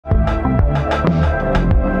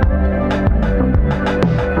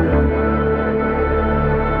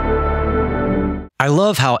I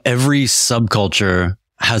love how every subculture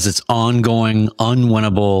has its ongoing,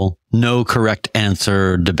 unwinnable, no correct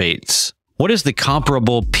answer debates. What is the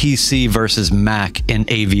comparable PC versus Mac in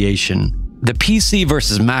aviation? The PC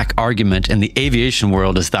versus Mac argument in the aviation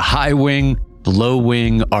world is the high wing, low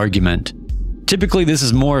wing argument. Typically, this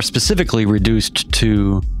is more specifically reduced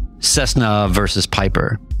to Cessna versus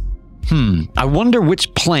Piper. I wonder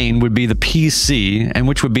which plane would be the PC and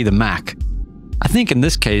which would be the Mac. I think in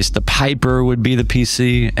this case, the Piper would be the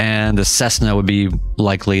PC and the Cessna would be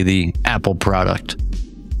likely the Apple product.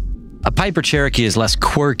 A Piper Cherokee is less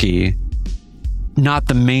quirky, not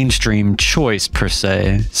the mainstream choice per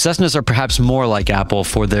se. Cessnas are perhaps more like Apple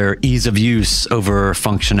for their ease of use over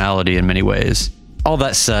functionality in many ways. All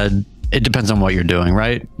that said, it depends on what you're doing,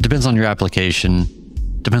 right? Depends on your application,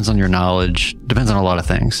 depends on your knowledge, depends on a lot of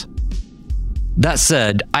things. That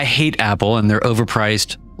said, I hate Apple and their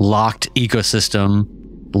overpriced, locked ecosystem,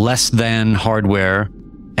 less than hardware,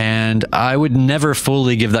 and I would never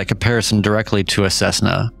fully give that comparison directly to a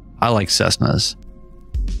Cessna. I like Cessnas.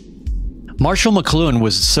 Marshall McLuhan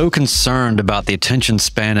was so concerned about the attention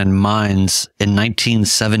span in minds in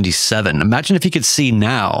 1977. Imagine if he could see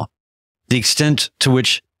now the extent to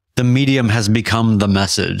which the medium has become the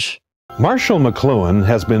message. Marshall McLuhan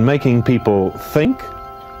has been making people think,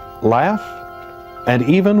 laugh, and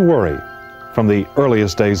even worry from the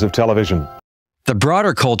earliest days of television. The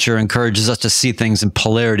broader culture encourages us to see things in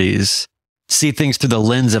polarities, see things through the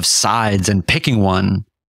lens of sides and picking one.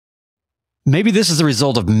 Maybe this is the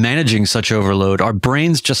result of managing such overload. Our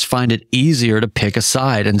brains just find it easier to pick a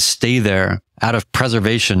side and stay there out of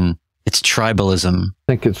preservation. It's tribalism. I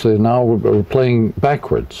think it's now we're playing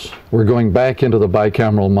backwards. We're going back into the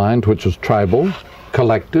bicameral mind, which is tribal,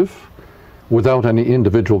 collective, without any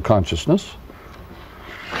individual consciousness.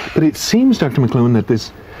 But it seems, Dr. McLuhan, that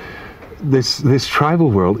this tribal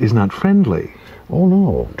world is not friendly. Oh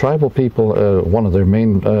no, tribal people, one of their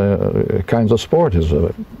main kinds of sport is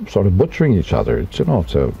sort of butchering each other. It's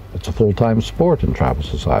a full-time sport in tribal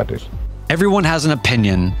societies. Everyone has an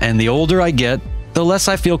opinion, and the older I get, the less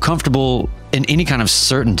I feel comfortable in any kind of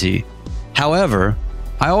certainty. However,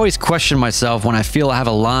 I always question myself when I feel I have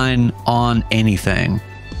a line on anything.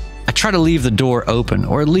 I try to leave the door open,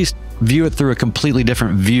 or at least view it through a completely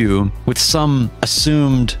different view with some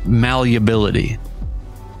assumed malleability.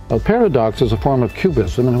 A paradox is a form of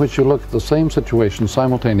cubism in which you look at the same situation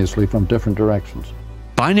simultaneously from different directions.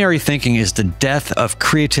 Binary thinking is the death of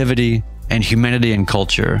creativity and humanity and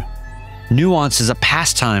culture. Nuance is a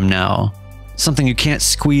pastime now, something you can't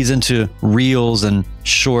squeeze into reels and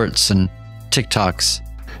shorts and TikToks.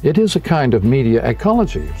 It is a kind of media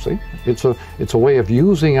ecology, you see. It's a way of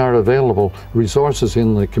using our available resources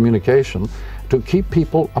in the communication to keep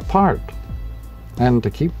people apart and to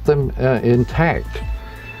keep them intact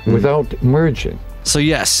without merging. So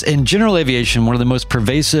yes, in general aviation, one of the most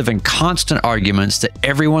pervasive and constant arguments that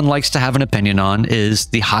everyone likes to have an opinion on is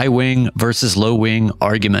the high wing versus low wing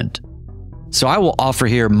argument. So I will offer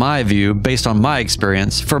here my view based on my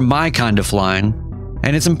experience for my kind of flying,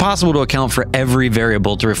 and it's impossible to account for every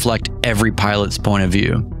variable to reflect every pilot's point of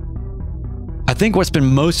view. I think what's been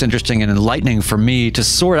most interesting and enlightening for me to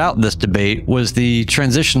sort out this debate was the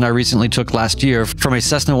transition I recently took last year from a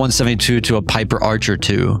Cessna 172 to a Piper Archer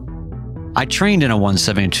II. I trained in a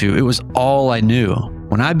 172. It was all I knew.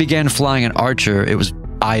 When I began flying an Archer, it was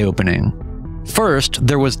eye-opening. First,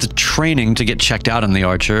 there was the training to get checked out in the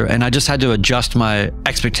Archer, and I just had to adjust my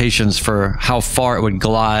expectations for how far it would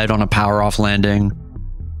glide on a power-off landing,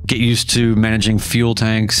 get used to managing fuel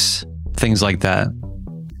tanks, things like that.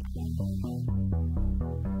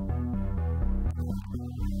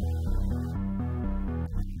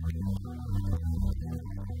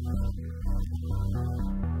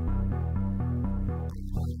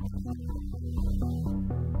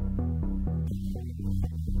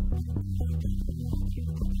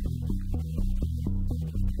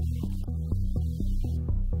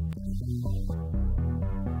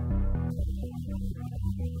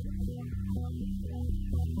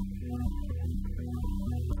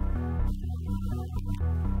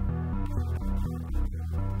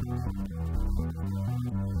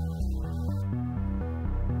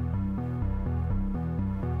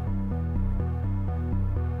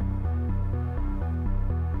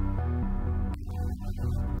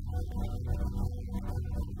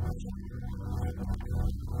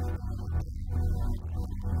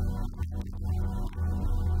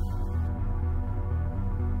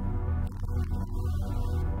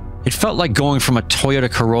 It felt like going from a Toyota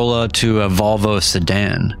Corolla to a Volvo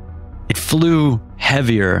sedan. It flew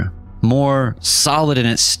heavier, more solid in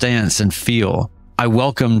its stance and feel. I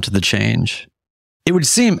welcomed the change. It would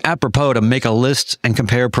seem apropos to make a list and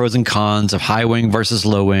compare pros and cons of high wing versus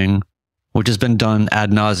low wing, which has been done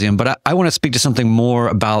ad nauseum, but I want to speak to something more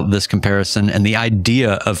about this comparison and the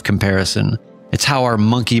idea of comparison. It's how our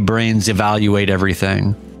monkey brains evaluate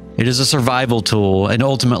everything. It is a survival tool, and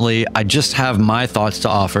ultimately, I just have my thoughts to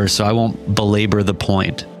offer, so I won't belabor the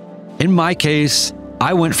point. In my case,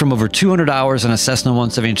 I went from over 200 hours in a Cessna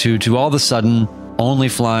 172 to all of a sudden only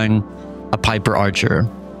flying a Piper Archer.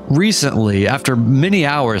 Recently, after many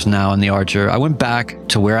hours now in the Archer, I went back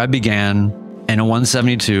to where I began in a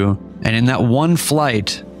 172, and in that one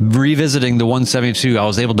flight, revisiting the 172, I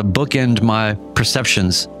was able to bookend my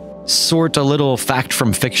perceptions, sort a little fact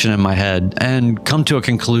from fiction in my head, and come to a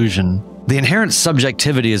conclusion. The inherent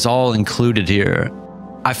subjectivity is all included here.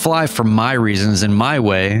 I fly for my reasons in my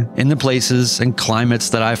way, in the places and climates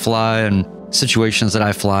that I fly and situations that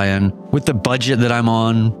I fly in, with the budget that I'm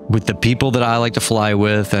on, with the people that I like to fly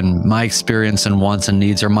with, and my experience and wants and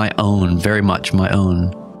needs are my own, very much my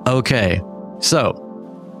own. Okay, so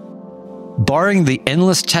barring the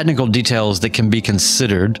endless technical details that can be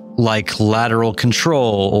considered, like lateral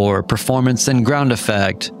control or performance and ground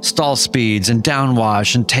effect, stall speeds and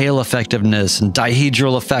downwash and tail effectiveness and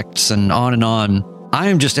dihedral effects and on, I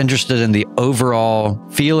am just interested in the overall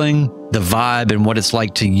feeling, the vibe, and what it's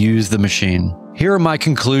like to use the machine. Here are my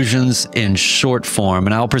conclusions in short form,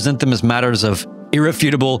 and I'll present them as matters of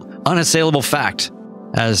irrefutable, unassailable fact,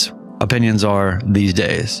 as opinions are these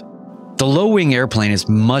days. The low-wing airplane is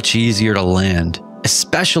much easier to land,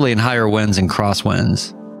 especially in higher winds and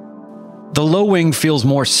crosswinds. The low wing feels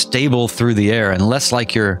more stable through the air and less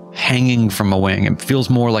like you're hanging from a wing. It feels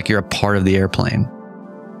more like you're a part of the airplane.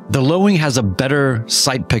 The low wing has a better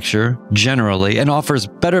sight picture, generally, and offers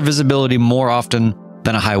better visibility more often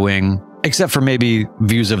than a high wing, except for maybe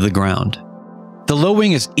views of the ground. The low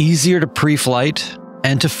wing is easier to pre-flight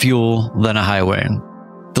and to fuel than a high wing.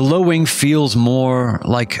 The low wing feels more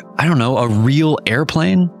like, I don't know, a real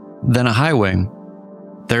airplane than a high wing.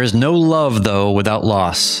 There is no love, though, without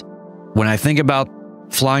loss. When I think about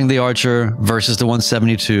flying the Archer versus the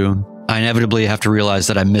 172, I inevitably have to realize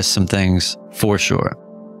that I miss some things for sure.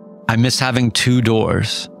 I miss having two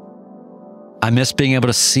doors. I miss being able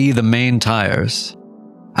to see the main tires.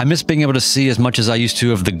 I miss being able to see as much as I used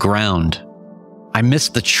to of the ground. I miss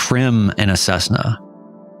the trim in a Cessna.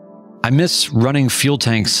 I miss running fuel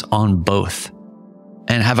tanks on both.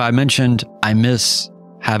 And have I mentioned I miss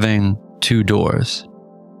having two doors?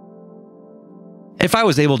 If I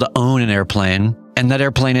was able to own an airplane, and that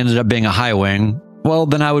airplane ended up being a high wing, well,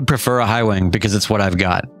 then I would prefer a high wing because it's what I've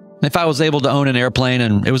got. If I was able to own an airplane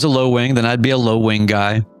and it was a low wing, then I'd be a low wing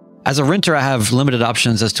guy. As a renter, I have limited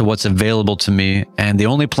options as to what's available to me, and the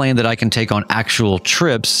only plane that I can take on actual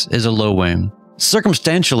trips is a low wing.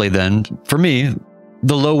 Circumstantially then, for me,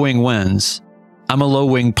 the low wing wins. I'm a low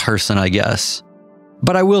wing person, I guess.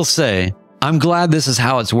 But I will say, I'm glad this is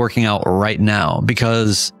how it's working out right now,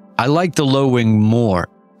 because I like the low wing more,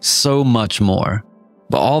 so much more.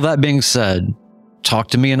 But all that being said, talk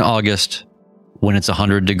to me in August when it's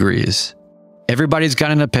 100 degrees. Everybody's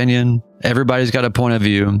got an opinion. Everybody's got a point of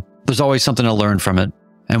view. There's always something to learn from it.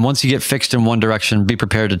 And once you get fixed in one direction, be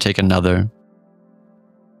prepared to take another.